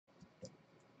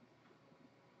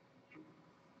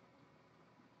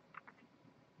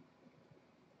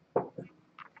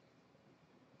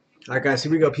All right, guys,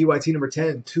 here we go. PYT number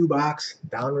 10, 2-box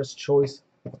Donruss Choice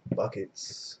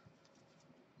Buckets.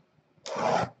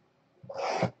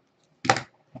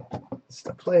 It's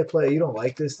the play. You don't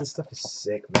like this? This stuff is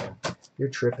sick, man. You're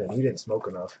tripping. You didn't smoke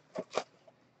enough.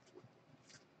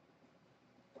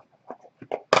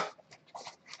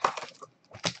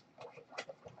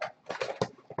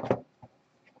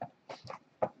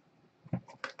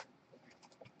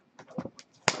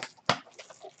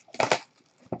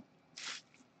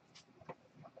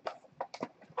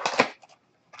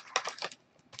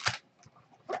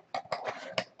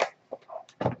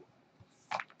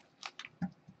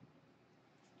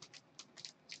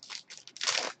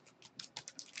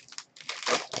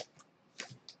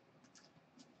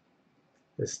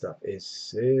 This stuff is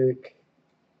sick.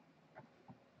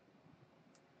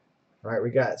 All right, we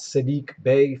got Sadiq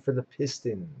Bey for the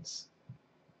Pistons.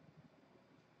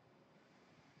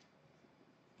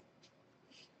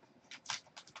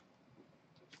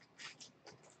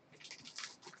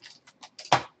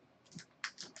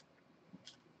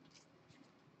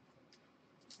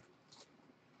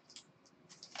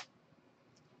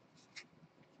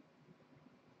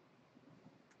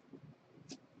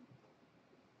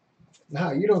 No,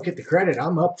 you don't get the credit.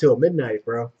 I'm up till midnight,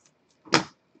 bro.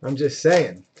 I'm just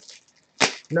saying.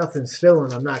 Nothing's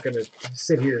filling. I'm not going to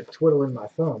sit here twiddling my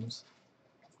thumbs.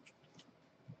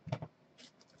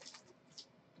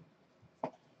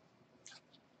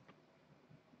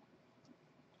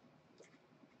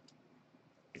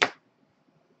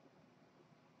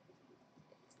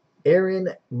 Aaron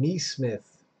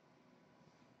Nesmith,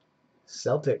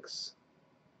 Celtics.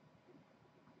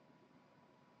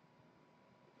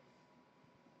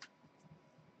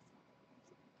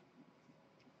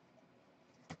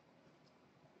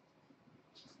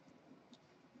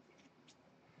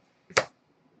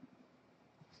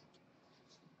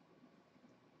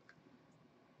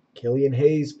 Killian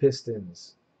Hayes,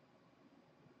 Pistons.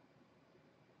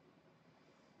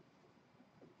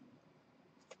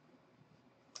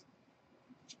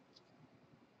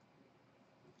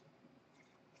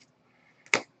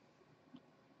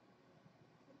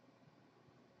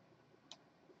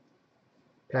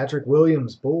 Patrick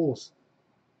Williams, Bulls.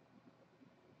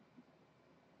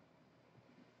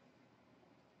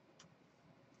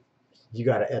 You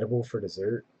got an edible for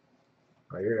dessert?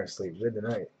 Oh, you're going to sleep good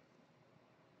tonight.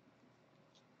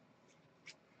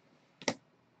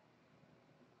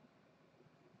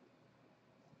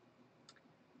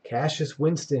 Cassius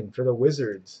Winston for the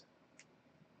Wizards.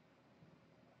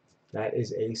 That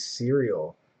is a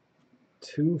serial.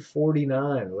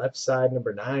 249. Left side,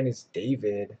 number 9 is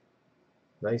David.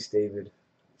 Nice, David.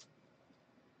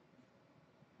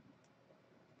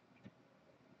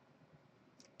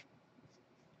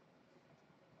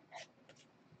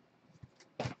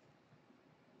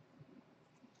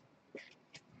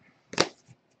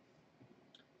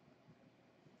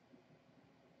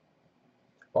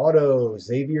 Auto,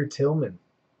 Xavier Tillman.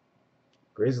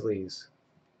 Grizzlies.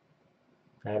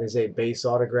 That is a base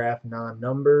autograph,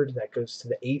 non-numbered. That goes to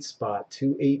the 8 spot,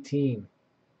 218.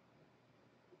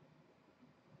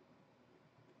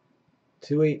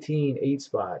 218, 8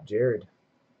 spot, Jared.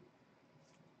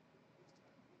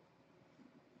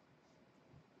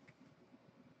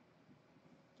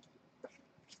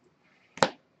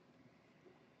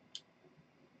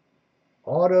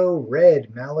 Auto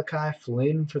red, Malachi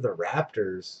Flynn for the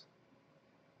Raptors.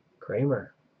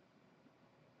 Kramer.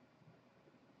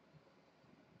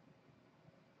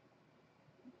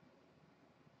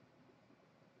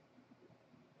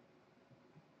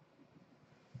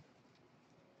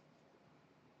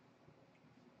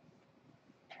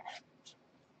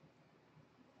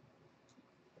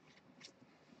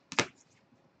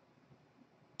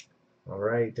 All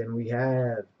right, then we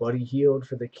have Buddy Hield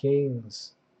for the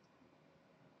Kings.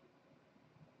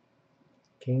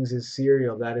 Kings is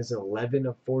serial. That is 11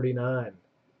 of 49.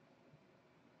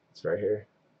 It's right here.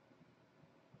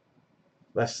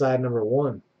 Left side, number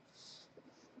 1.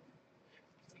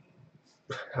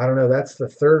 I don't know. That's the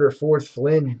 3rd or 4th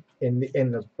Flynn in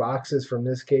the boxes from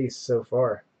this case so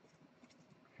far.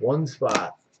 1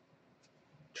 spot.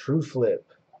 True flip.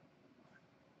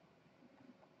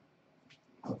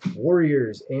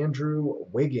 Warriors, Andrew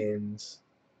Wiggins.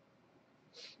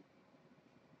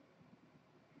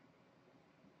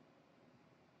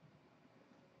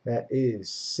 That is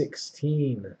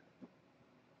 16.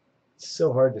 It's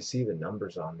so hard to see the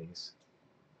numbers on these.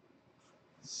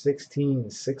 16,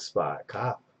 6 spot,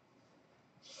 Cop.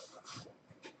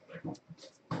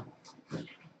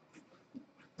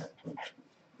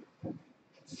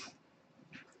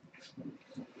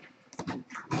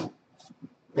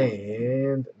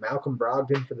 And Malcolm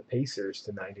Brogdon for the Pacers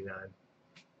to 99.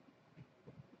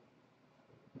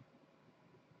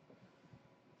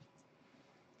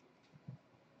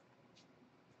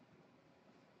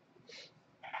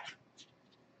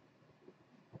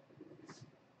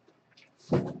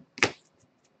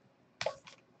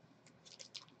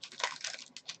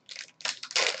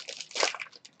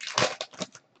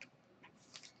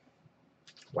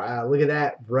 Wow, look at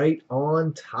that. Right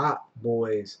on top,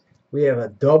 boys. We have a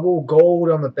double gold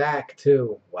on the back,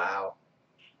 too. Wow.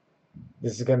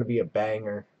 This is going to be a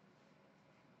banger.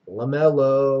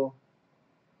 LaMelo.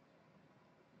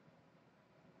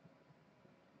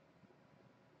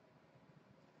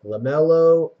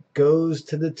 LaMelo goes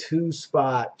to the 2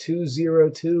 spot.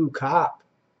 202 Cop.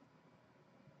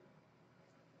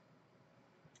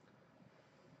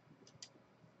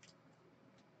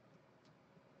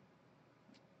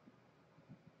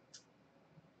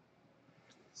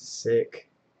 Sick.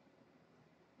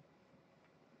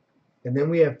 And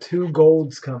then we have 2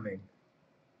 golds coming.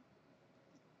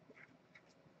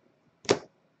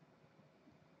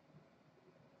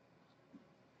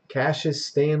 Cassius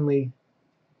Stanley,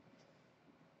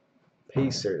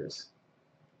 Pacers.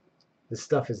 This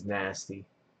stuff is nasty.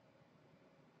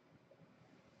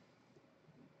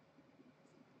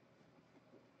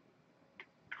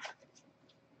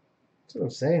 That's what I'm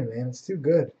saying, man. It's too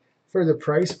good. For the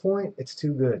price point, it's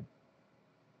too good.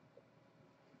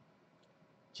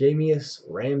 Jamius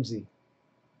Ramsey.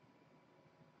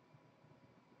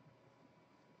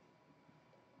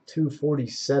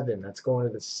 247. That's going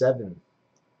to the 7.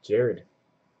 Jared.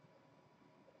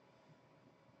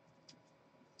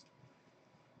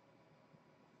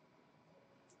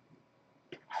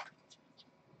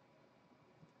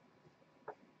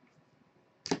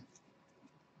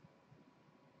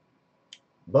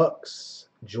 Bucks.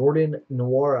 Jordan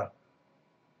Nwora.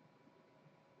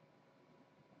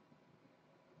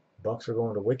 Bucks are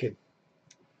going to Wicked.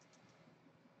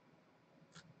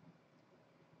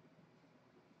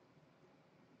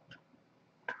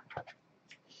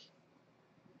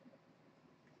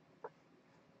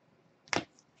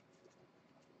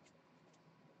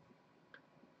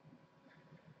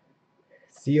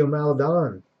 Theo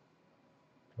Maladon.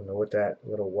 I don't know what that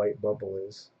little white bubble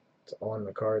is. It's on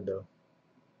the card, though.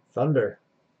 Thunder.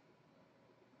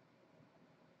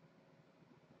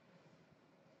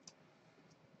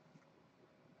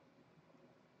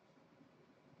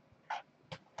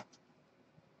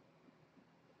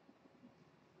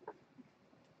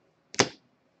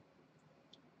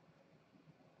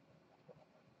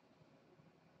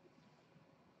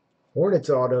 Hornets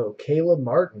auto. Caleb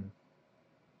Martin.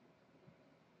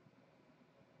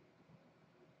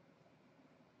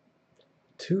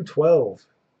 212.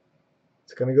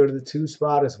 It's going to go to the 2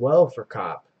 spot as well for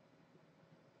Cop.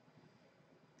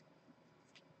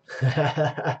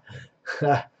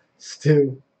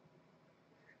 Stu.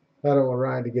 I don't want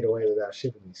Ryan to get away without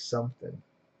shipping me something.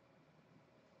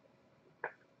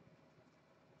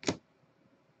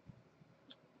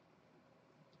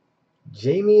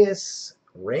 Jamius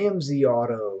Ramsey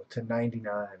auto to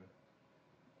 99.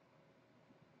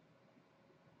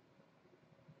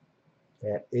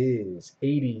 That is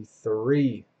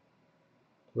 83.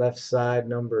 Left side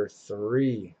number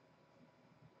 3.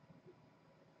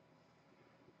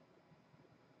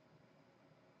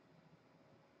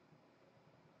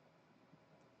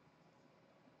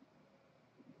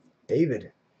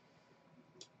 David.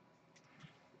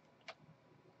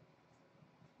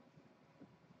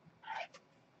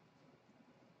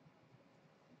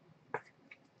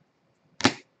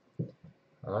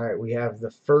 All right, we have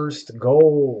the first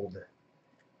gold.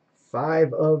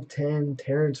 5 of 10,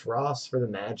 Terrence Ross for the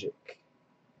Magic.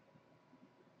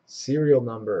 Serial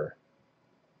number.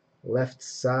 Left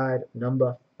side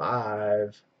number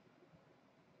 5.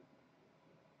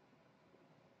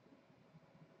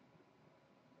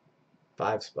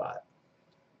 5 spot.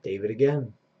 David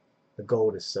again. The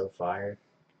gold is so fire.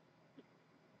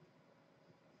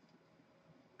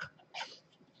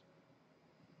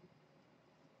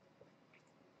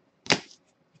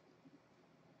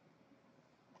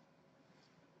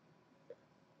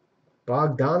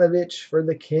 Bogdanovich for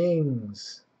the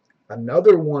Kings.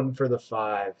 Another one for the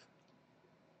 5.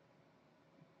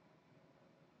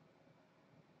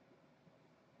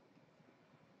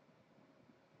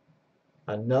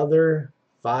 Another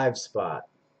 5 spot.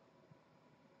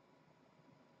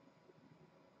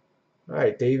 All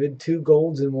right, David, 2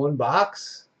 golds in 1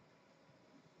 box.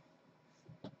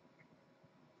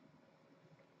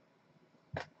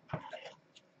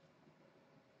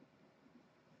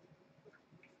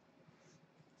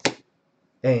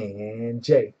 And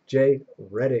J.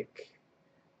 Redick.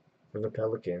 for the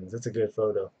Pelicans. That's a good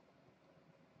photo.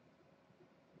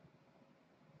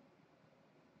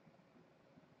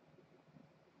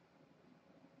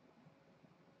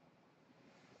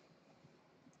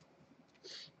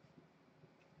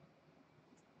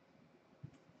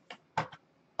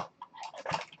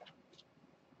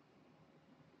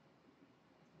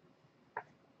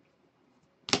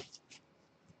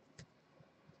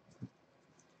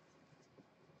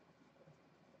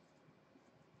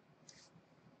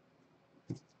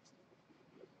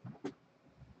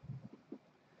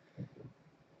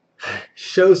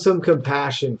 Show some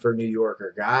compassion for New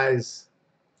Yorker, guys.